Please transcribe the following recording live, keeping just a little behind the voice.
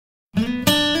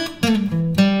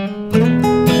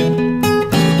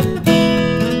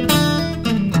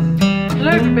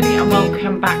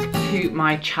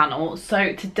my channel.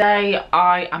 So today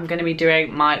I am going to be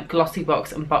doing my Glossy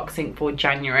box unboxing for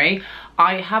January.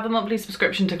 I have a monthly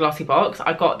subscription to Glossy box.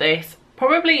 I got this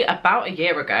probably about a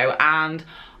year ago, and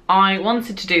I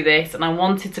wanted to do this and I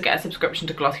wanted to get a subscription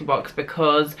to Glossy box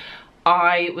because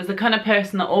I was the kind of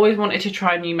person that always wanted to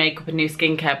try new makeup and new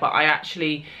skincare, but I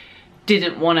actually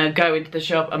didn't want to go into the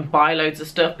shop and buy loads of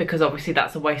stuff because obviously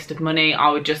that's a waste of money. I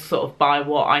would just sort of buy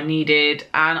what I needed,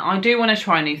 and I do want to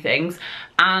try new things,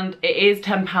 and it is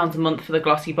 £10 a month for the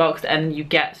Glossy box, and you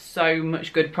get so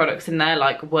much good products in there,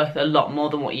 like worth a lot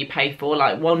more than what you pay for.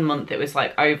 Like 1 month it was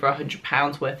like over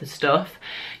 £100 worth of stuff.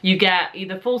 You get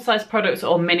either full-size products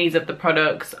or minis of the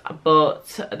products,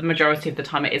 but the majority of the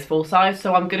time it is full size.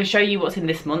 So I'm going to show you what's in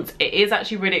this month. It is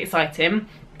actually really exciting.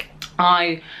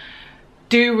 I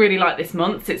do really like this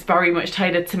month. It's very much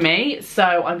tailored to me, so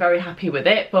I'm very happy with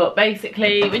it. But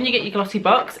basically, when you get your Glossy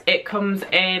box, it comes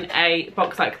in a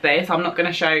box like this. I'm not going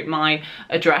to show my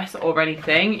address or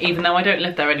anything, even though I don't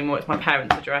live there anymore. It's my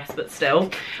parents' address, but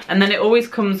still. And then it always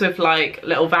comes with like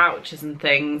little vouchers and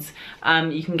things.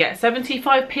 You can get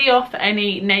 75p off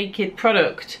any Naked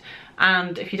product.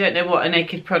 And if you don't know what a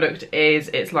Naked product is,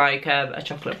 it's like a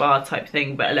chocolate bar type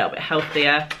thing, but a little bit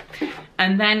healthier.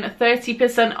 And then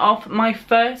 30% off my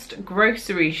first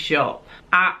grocery shop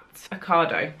at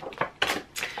Ocado.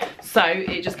 So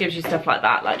it just gives you stuff like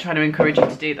that, like trying to encourage you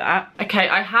to do that. Okay,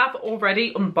 I have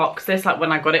already unboxed this, like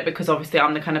when I got it, because obviously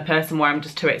I'm the kind of person where I'm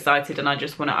just too excited and I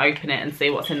just want to open it and see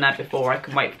what's in there before I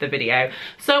can wait for the video.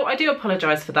 So I do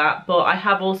apologise for that, but I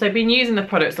have also been using the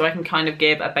product so I can kind of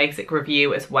give a basic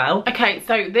review as well. Okay,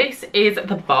 so this is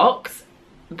the box.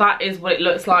 That is what it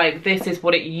looks like. This is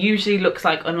what it usually looks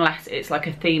like, unless it's like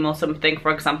a theme or something.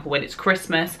 For example, when it's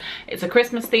Christmas, it's a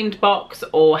Christmas themed box,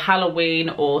 or Halloween,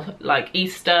 or like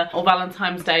Easter or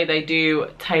Valentine's Day. They do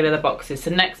tailor the boxes,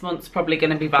 so next month's probably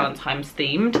going to be Valentine's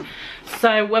themed.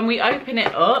 So when we open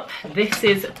it up, this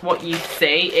is what you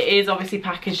see. It is obviously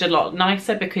packaged a lot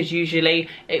nicer because usually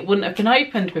it wouldn't have been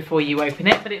opened before you open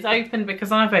it, but it's opened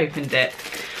because I've opened it.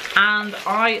 And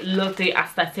I love the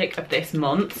aesthetic of this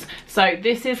month. So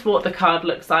this is what the card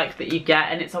looks like that you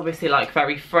get, and it's obviously like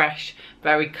very fresh,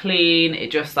 very clean.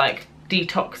 It just like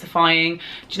detoxifying. Do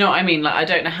you know what I mean? Like, I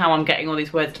don't know how I'm getting all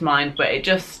these words to mind, but it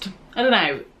just, I don't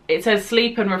know. It says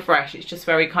sleep and refresh. It's just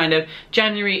very kind of,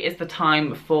 January is the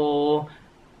time for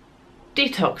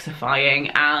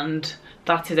detoxifying, and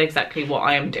that is exactly what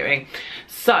I am doing.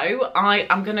 So I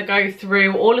am going to go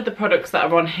through all of the products that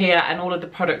are on here and all of the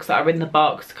products that are in the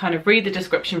box, kind of read the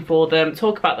description for them,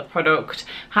 talk about the product,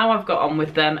 how I've got on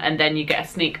with them, and then you get a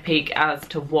sneak peek as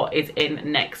to what is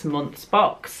in next month's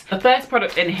box. The first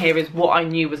product in here is what I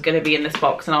knew was going to be in this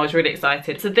box, and I was really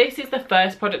excited. So this is the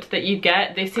first product that you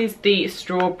get. This is the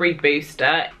strawberry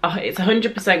booster. It's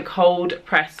 100% cold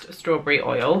pressed strawberry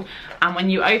oil, and when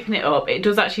you open it up, it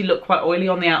does actually look quite oily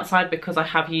on the outside because I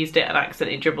have used it and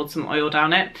accidentally dribbled some oil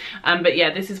down it. But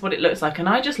yeah, this is what it looks like, and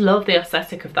I just love the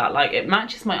aesthetic of that. Like, it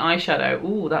matches my eyeshadow.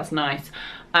 Ooh, that's nice.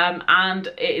 And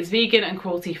it is vegan and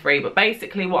cruelty free, but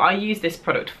basically what I use this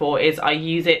product for is I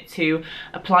use it to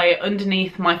apply it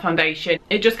underneath my foundation.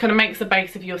 It just kind of makes the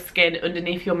base of your skin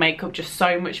underneath your makeup just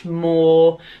so much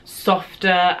more softer,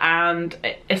 and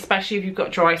especially if you've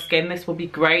got dry skin, this will be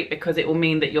great because it will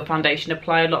mean that your foundation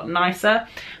apply a lot nicer.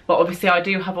 But obviously I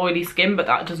do have oily skin, but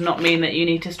that does not mean that you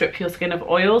need to strip your skin of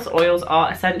oils. Oils are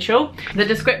essential. The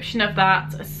description of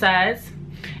that says,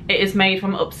 it is made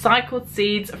from upcycled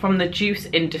seeds from the juice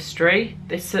industry.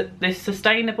 This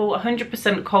sustainable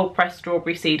 100% cold pressed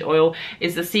strawberry seed oil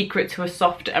is the secret to a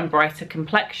softer and brighter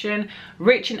complexion.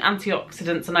 Rich in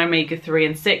antioxidants and omega-3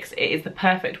 and 6, it is the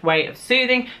perfect way of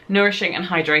soothing, nourishing and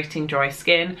hydrating dry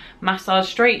skin. Massage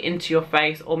straight into your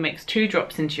face or mix 2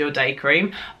 drops into your day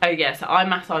cream. Oh yeah, so I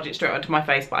massage it straight onto my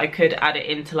face, but I could add it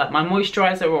into like my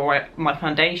moisturizer or my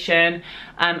foundation.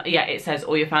 Yeah, it says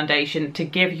or your foundation to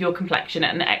give your complexion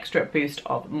an extra boost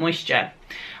of moisture.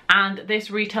 And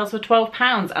this retails for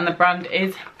 £12, and the brand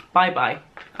is Bye Bye.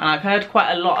 And I've heard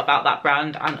quite a lot about that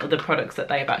brand and other products that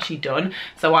they've actually done,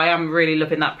 so I am really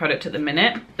loving that product at the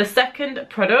minute. The second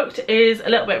product is a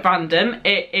little bit random.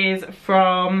 It is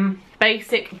from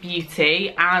Basic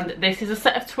Beauty, and this is a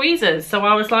set of tweezers. So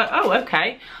I was like, oh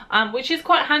okay, which is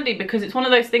quite handy because it's one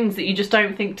of those things that you just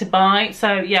don't think to buy.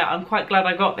 So yeah, I'm quite glad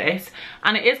I got this,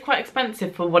 and it is quite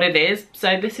expensive for what it is.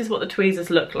 So this is what the tweezers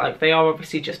look like. They are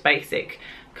obviously just basic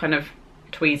kind of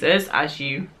tweezers, as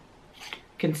you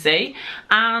can see.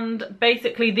 And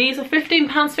basically these are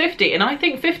 £15.50, and I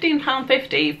think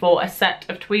 £15.50 for a set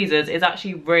of tweezers is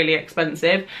actually really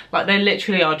expensive. Like, they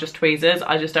literally are just tweezers.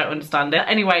 I just don't understand it.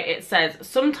 Anyway, it says,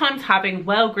 sometimes having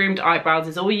well-groomed eyebrows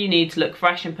is all you need to look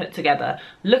fresh and put together.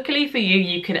 Luckily for you,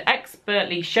 you can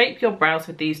expertly shape your brows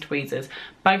with these tweezers.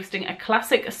 Boasting a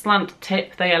classic slant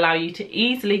tip, they allow you to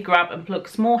easily grab and pluck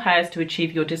small hairs to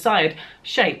achieve your desired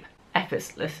shape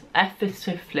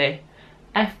effortlessly.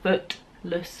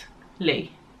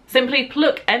 Simply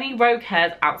pluck any rogue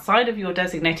hairs outside of your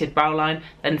designated brow line,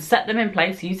 then set them in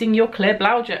place using your clear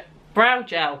brow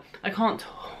gel. I can't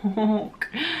talk.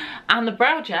 And the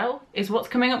brow gel is what's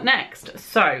coming up next.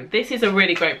 So this is a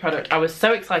really great product. I was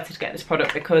so excited to get this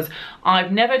product because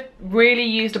I've never really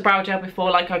used a brow gel before.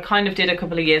 Like, I kind of did a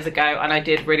couple of years ago and I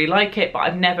did really like it, but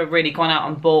I've never really gone out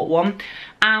and bought one.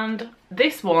 And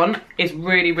this one is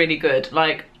really, really good.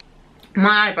 Like,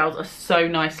 my eyebrows are so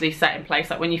nicely set in place.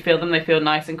 Like, when you feel them, they feel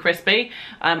nice and crispy.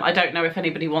 I don't know if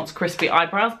anybody wants crispy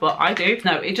eyebrows, but I do.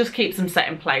 No, it just keeps them set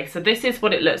in place. So this is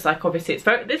what it looks like. Obviously,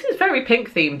 this is very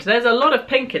pink themed. There's a lot of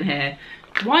pink in here.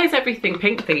 Why is everything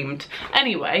pink themed?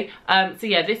 Anyway, so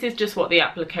yeah, this is just what the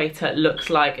applicator looks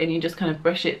like, and you just kind of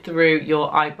brush it through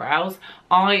your eyebrows.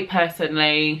 I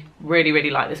personally really, really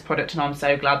like this product, and I'm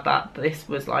so glad that this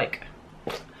was like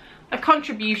a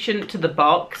contribution to the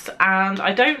box. And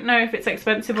I don't know if it's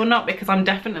expensive or not, because I'm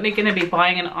definitely going to be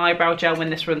buying an eyebrow gel when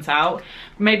this runs out.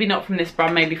 Maybe not from this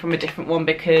brand, maybe from a different one,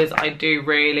 because I do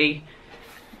really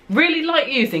like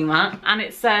using that. And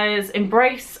it says,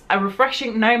 embrace a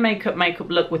refreshing no makeup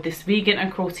look with this vegan and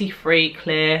cruelty free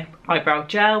clear eyebrow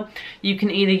gel. You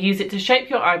can either use it to shape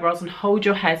your eyebrows and hold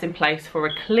your hairs in place for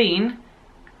a clean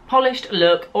polished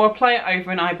look, or apply it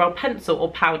over an eyebrow pencil or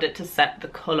powder to set the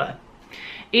colour.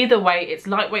 Either way, its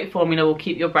lightweight formula will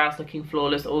keep your brows looking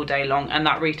flawless all day long, and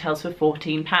that retails for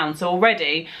 £14. So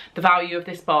already the value of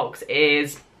this box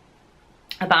is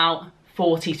about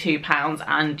 £42,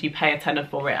 and you pay a tenner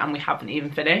for it, and we haven't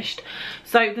even finished.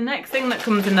 So the next thing that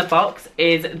comes in the box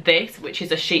is this, which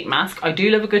is a sheet mask. I do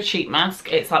love a good sheet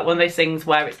mask. It's like one of those things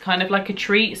where it's kind of like a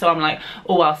treat, so I'm like,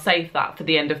 oh, I'll save that for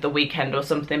the end of the weekend or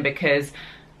something, because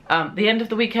the end of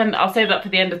the weekend, I'll save that for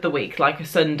the end of the week, like a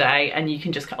Sunday, and you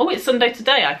can just, oh, it's Sunday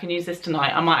today, I can use this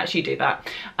tonight. I might actually do that.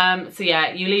 So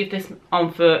yeah, you leave this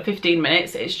on for 15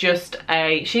 minutes. It's just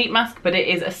a sheet mask, but it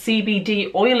is a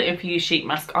CBD oil infused sheet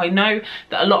mask. I know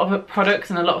that a lot of products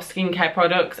and a lot of skincare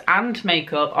products and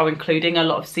makeup are including a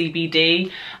lot of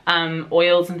CBD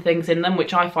oils and things in them,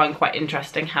 which I find quite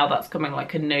interesting, how that's coming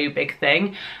like a new big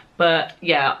thing. But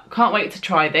yeah, can't wait to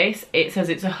try this. It says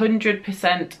it's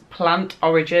 100% plant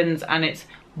origins and it's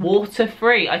water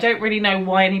free. I don't really know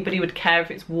why anybody would care if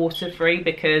it's water free,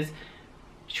 because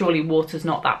surely water's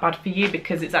not that bad for you,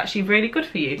 because it's actually really good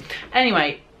for you.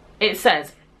 Anyway, it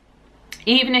says,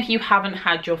 even if you haven't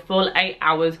had your full 8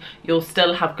 hours, you'll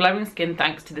still have glowing skin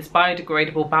thanks to this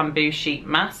biodegradable bamboo sheet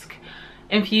mask.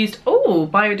 Infused, oh,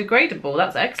 biodegradable,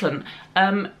 that's excellent.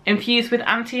 Infused with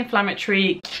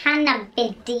anti-inflammatory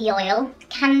cannabidiol.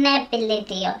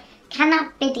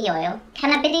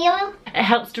 It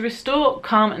helps to restore,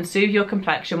 calm and soothe your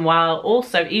complexion while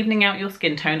also evening out your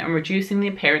skin tone and reducing the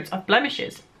appearance of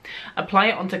blemishes. Apply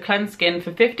it onto cleansed skin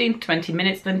for 15 to 20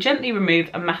 minutes, then gently remove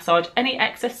and massage any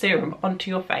excess serum onto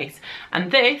your face. And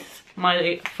this,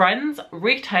 my friends,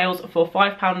 retails for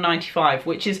 £5.95,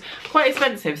 which is quite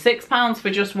expensive. £6 for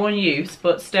just one use,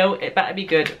 but still, it better be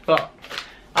good. But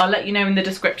I'll let you know in the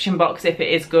description box if it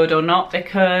is good or not,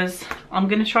 because I'm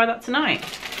going to try that tonight.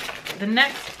 The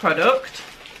next product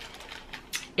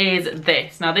is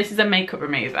this. Now, this is a makeup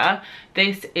remover.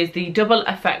 This is the Double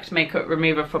Effect makeup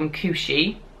remover from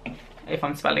Georgie, if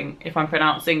I'm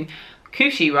pronouncing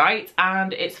Georgie right,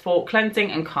 and it's for cleansing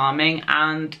and calming,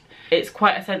 and it's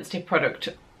quite a sensitive product.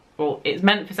 Well, it's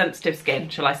meant for sensitive skin,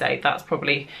 shall I say. That's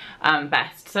probably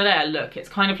best. So there, look, it's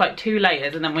kind of like 2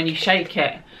 layers, and then when you shake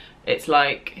it, it's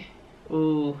like,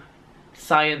 ooh,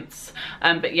 science.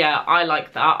 But yeah, I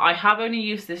like that. I have only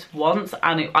used this once,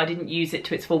 and I didn't use it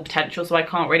to its full potential, so I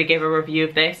can't really give a review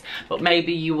of this, but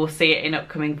maybe you will see it in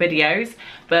upcoming videos.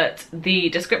 But the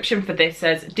description for this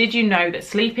says, did you know that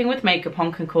sleeping with makeup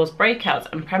on can cause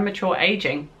breakouts and premature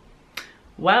aging?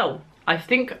 Well, I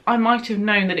think I might have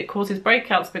known that it causes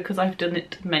breakouts because I've done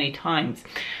it many times.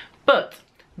 But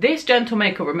this gentle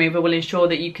makeup remover will ensure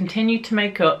that you continue to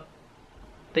wake up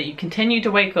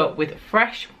with a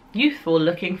fresh, youthful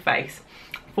looking face.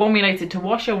 Formulated to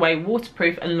wash away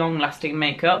waterproof and long-lasting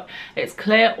makeup, its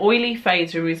clear, oily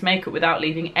phase removes makeup without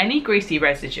leaving any greasy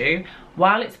residue,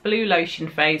 while its blue lotion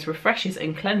phase refreshes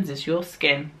and cleanses your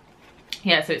skin.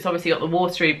 yeah, so it's obviously got the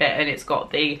watery bit and it's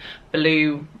got the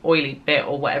blue oily bit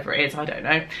or whatever it is, I don't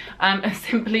know.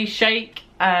 Simply shake,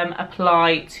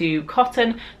 apply to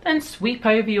cotton, then sweep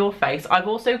over your face. I've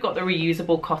also got the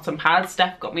reusable cotton pads.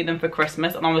 Steph got me them for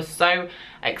Christmas and I was so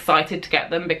excited to get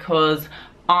them because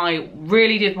I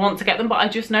really did want to get them, but I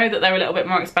just know that they're a little bit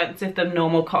more expensive than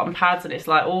normal cotton pads, and it's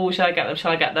like, oh, shall I get them,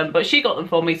 shall I get them? But she got them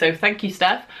for me, so thank you,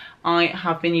 Steph. I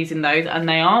have been using those and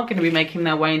they are going to be making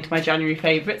their way into my January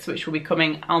favourites, which will be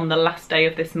coming on the last day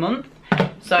of this month.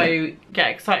 So get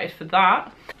excited for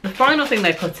that. The final thing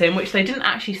they put in, which they didn't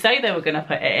actually say they were going to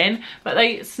put it in, but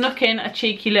they snuck in a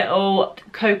cheeky little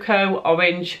cocoa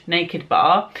orange naked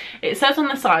bar. It says on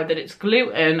the side that it's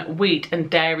gluten, wheat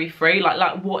and dairy free.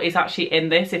 Like what is actually in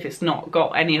this if it's not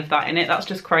got any of that in it? That's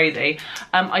just crazy.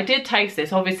 I did taste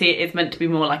this. Obviously it is meant to be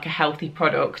more like a healthy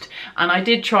product, and I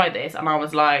did try this and I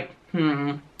was like,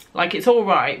 like it's all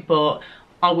right, but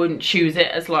I wouldn't choose it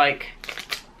as like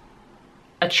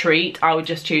a treat. I would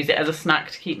just choose it as a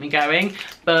snack to keep me going.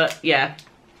 But yeah,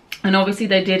 and obviously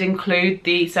they did include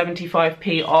the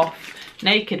 75p off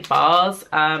naked bars,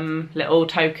 little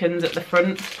tokens at the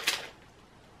front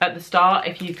at the start,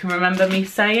 if you can remember me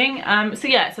saying. So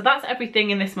yeah, so that's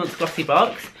everything in this month's Glossy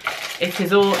box. It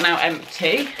is all now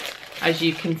empty, as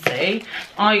you can see.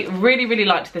 I really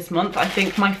liked this month. I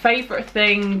think my favourite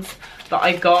things that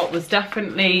I got was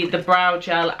definitely the brow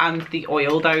gel and the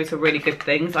oil. Those are really good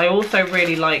things. I also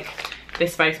really like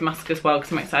this face mask as well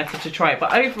because I'm excited to try it.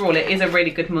 But overall it is a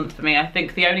really good month for me. I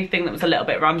think the only thing that was a little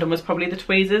bit random was probably the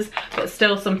tweezers, but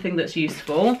still something that's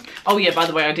useful. Oh yeah, by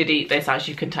the way, I did eat this, as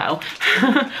you can tell.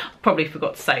 Probably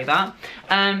forgot to say that.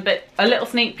 But a little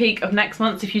sneak peek of next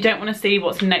month's. If you don't want to see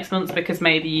what's in next month's because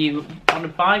maybe you want to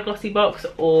buy a Glossy box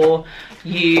or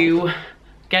you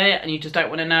get it and you just don't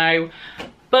want to know,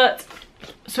 but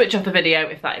switch off the video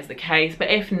if that is the case. But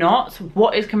if not,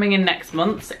 what is coming in next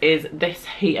month is this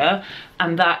here,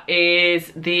 and that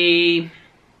is the,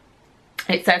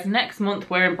 it says next month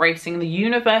we're embracing the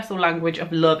universal language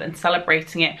of love and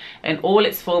celebrating it in all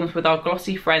its forms with our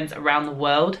glossy friends around the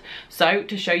world. So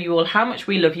to show you all how much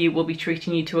we love you, we'll be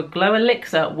treating you to a glow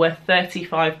elixir worth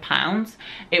 £35.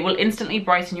 It will instantly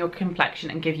brighten your complexion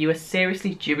and give you a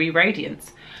seriously dewy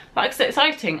radiance. That's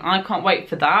exciting. I can't wait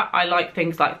for that. I like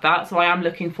things like that, so I am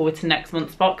looking forward to next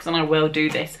month's box, and I will do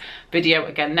this video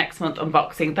again next month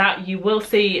unboxing that. You will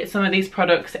see some of these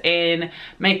products in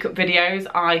makeup videos.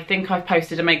 I think I've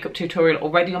posted a makeup tutorial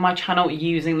already on my channel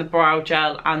using the brow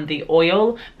gel and the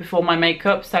oil before my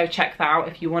makeup, so check that out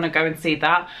if you want to go and see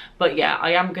that. But yeah,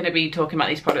 I am going to be talking about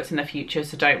these products in the future,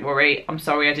 so don't worry. I'm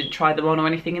sorry I didn't try them on or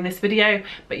anything in this video.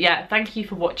 But yeah, thank you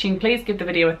for watching. Please give the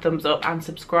video a thumbs up and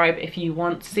subscribe if you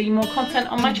want to see more content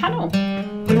on my channel.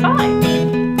 Goodbye.